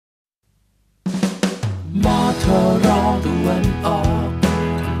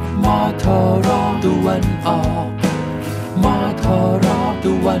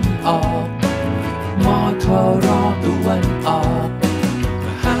รตะวันออกม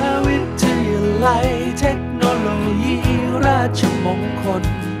หาวิทยาลัยเทคโนโลยีราชมงคล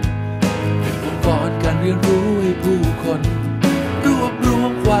เป็นองค์กรการเรียนรู้ให้ผู้คนรวบรว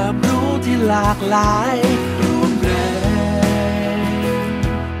มความรู้ที่หลากหลายร่วมแรง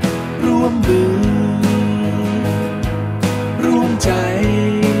ร่วมมือร่วมใจ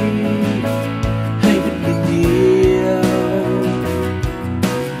ให้เป็นหนึ่งเดียว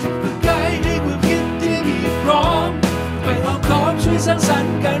จุดประกายในความคิดที่มีพร้อมไปเอาของช่วยสร้างสรร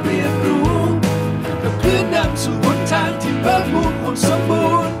ค์การเรียนรู้กับเพื่อนนำสู่หนทางที่เพิ่มพูนความสมบู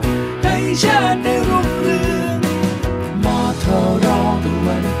รณ์ให้ชาติได้รุ่งเรืองมทรตะ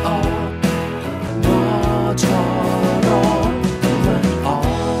วันออกมทรตะวันออก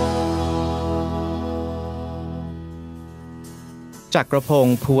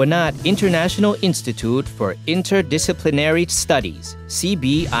Chakrabongse Bhuvanarth International Institute for Interdisciplinary Studies,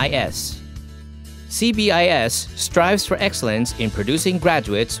 CBIS. CBIS strives for excellence in producing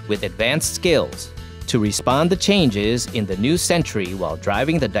graduates with advanced skills to respond to changes in the new century while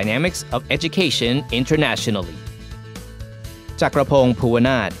driving the dynamics of education internationally. Chakrabongse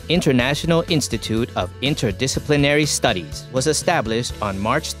Bhuvanarth International Institute of Interdisciplinary Studies was established on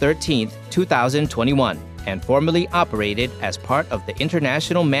March 13, 2021 and formerly operated as part of the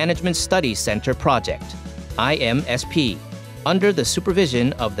International Management Studies Center project, IMSP, under the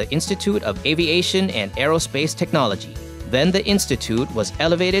supervision of the Institute of Aviation and Aerospace Technology. Then the institute was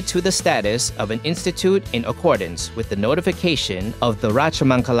elevated to the status of an institute in accordance with the notification of the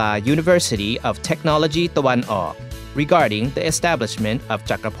Rajamangala University of Technology Tawan Ok regarding the establishment of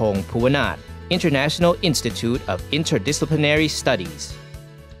Chakrabongse Bhuvanarth International Institute of Interdisciplinary Studies.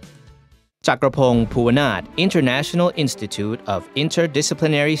 Chakrabongse Bhuvanarth International Institute of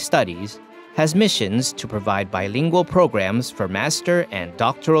Interdisciplinary Studies has missions to provide bilingual programs for master and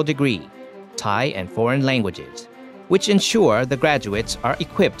doctoral degree, Thai and foreign languages, which ensure the graduates are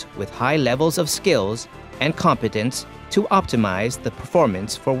equipped with high levels of skills and competence to optimize the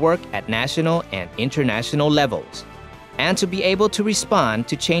performance for work at national and international levels, and to be able to respond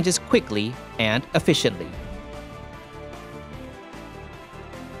to changes quickly and efficiently.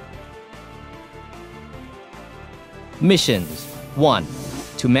 Missions 1.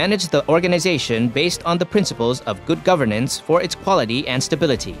 To manage the organization based on the principles of good governance for its quality and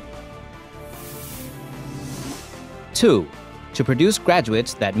stability. 2. To produce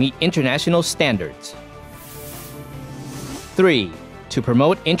graduates that meet international standards. 3. To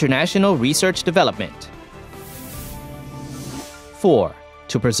promote international research development. 4.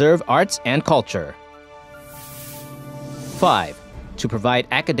 To preserve arts and culture. 5. To provide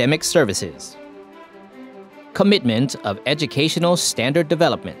academic services. Commitment of educational standard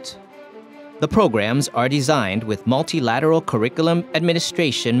development. The programs are designed with multilateral curriculum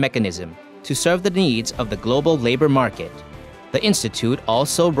administration mechanism to serve the needs of the global labor market. The institute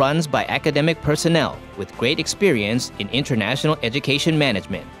also runs by academic personnel with great experience in international education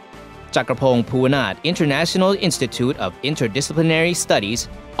management. Chakrabongse Bhuvanarth International Institute of Interdisciplinary Studies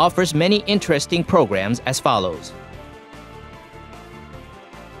offers many interesting programs as follows.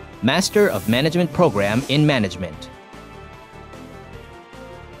 Master of Management Program in Management.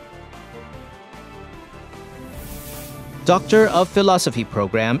 Doctor of Philosophy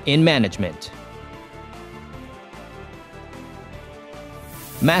Program in Management.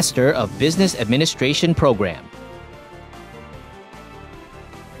 Master of Business Administration Program.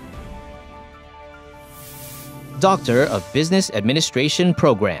 Doctor of Business Administration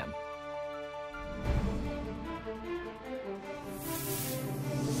Program.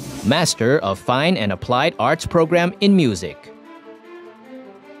 Master of Fine and Applied Arts Program in Music.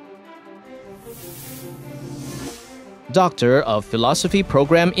 Doctor of Philosophy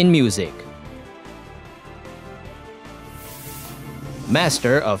Program in Music.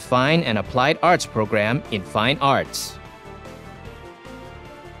 Master of Fine and Applied Arts Program in Fine Arts.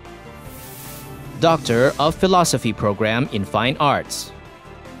 Doctor of Philosophy Program in Fine Arts.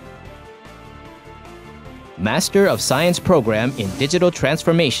 Master of Science Program in Digital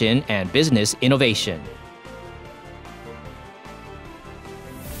Transformation and Business Innovation.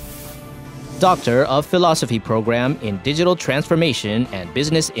 Doctor of Philosophy Program in Digital Transformation and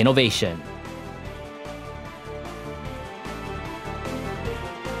Business Innovation.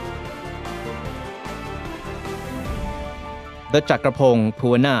 The Chakrabongse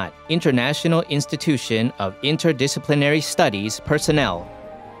Bhuvanarth International Institution of Interdisciplinary Studies personnel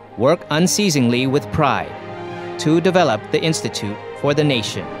work unceasingly with pride to develop the institute for the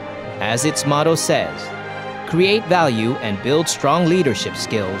nation. As its motto says, create value and build strong leadership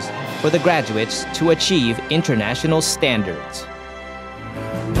skills for the graduates to achieve international standards.